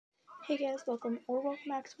Hey guys, welcome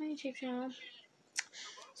back to my YouTube channel.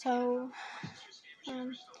 So,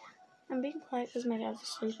 I'm being quiet because my dad's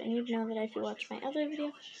asleep, and you know that if you watch my other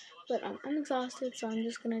video, but I'm exhausted, so I'm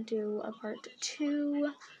just gonna do a part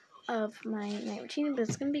 2 of my night routine, but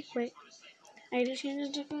it's gonna be quick. I just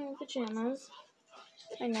changed into my pajamas.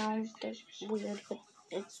 I know they're weird, but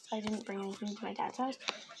I didn't bring anything to my dad's house,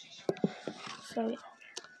 so yeah.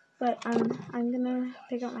 But I'm gonna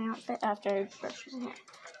pick out my outfit after I brush my hair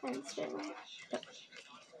and spray my hair. But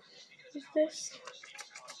is this?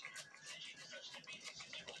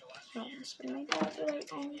 No, I'm spray my dad, but I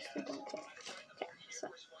honestly don't care. Okay, so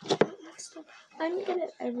that's stuff. I didn't get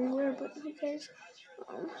it everywhere, but who cares?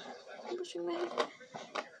 I'm brushing my hair.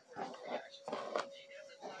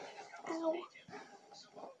 Ow.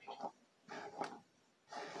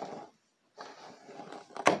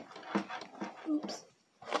 Oops.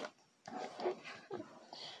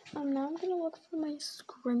 Now I'm gonna look for my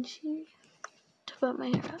scrunchie to put my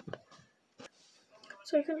hair up.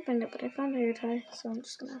 So I couldn't find it, but I found a hair tie, so I'm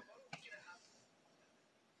just gonna.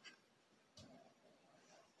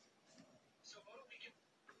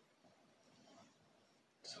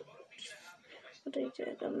 What I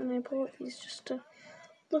did, and then I pull up these just to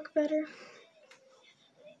look better.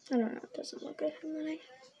 I don't know, it doesn't look good, and then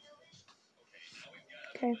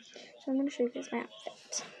okay, so I'm gonna show you guys my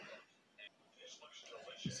outfit.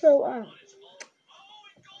 So,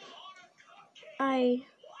 I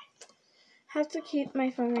have to keep my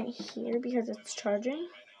phone right here because it's charging.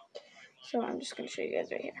 So I'm just going to show you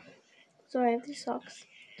guys right here. So I have these socks.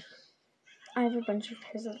 I have a bunch of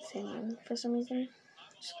pairs of the same one for some reason,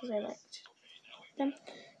 just because I liked them.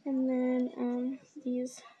 And then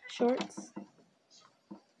these shorts.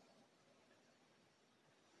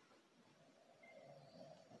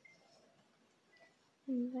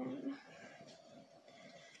 And then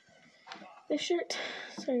this shirt.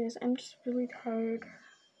 Sorry guys, I'm just really tired.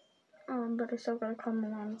 But I still gotta call my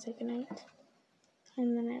mom and say goodnight.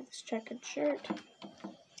 And then I have this checkered shirt.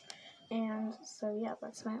 And so yeah,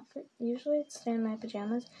 that's my outfit. Usually it's stay in my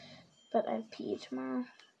pajamas, but I have PE tomorrow,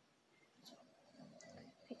 so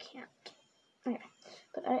I can't. Okay,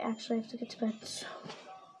 but I actually have to get to bed, so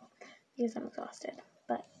because I'm exhausted.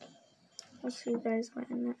 But I'll see you guys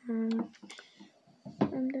when I'm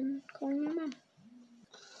done calling my mom.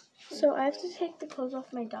 So I have to take the clothes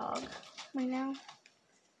off my dog right now.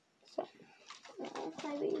 So, oh,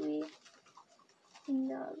 hi baby.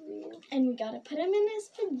 Love you. And we gotta put him in his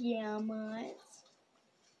pajamas.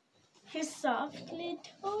 His soft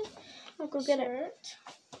little I'll go get it.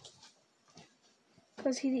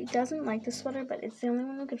 Because he doesn't like the sweater, but it's the only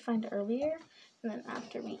one we could find earlier. And then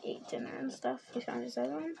after we ate dinner and stuff, we found his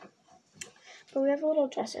other one. But we have a little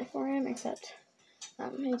dresser for him, except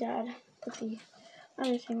my dad put the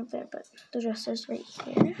other thing up there, but the dresser's right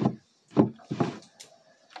here.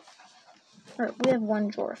 Or we have one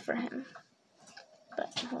drawer for him.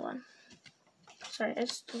 But hold on. Sorry, I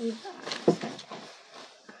just deleted that one.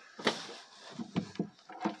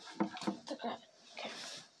 Okay.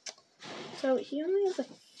 So he only has a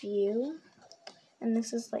few, and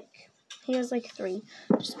this is like, he has like 3,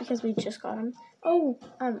 just because we just got him. Oh,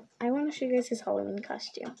 I want to show you guys his Halloween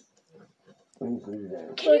costume. Can you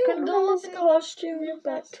go up in the costume,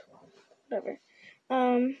 but whatever.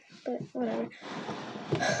 But whatever.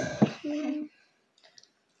 Come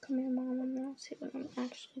here, Mom, and I'll see what I'm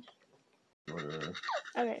actually doing.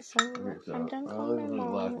 Okay, so I'm done calling my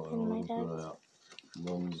mom and my dad's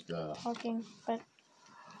talking, but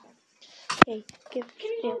hey, give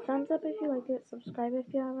a thumbs up if you like it, subscribe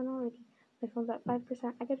if you haven't already. My phone's at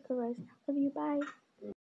 5%. I gotta go, guys. Love you, bye.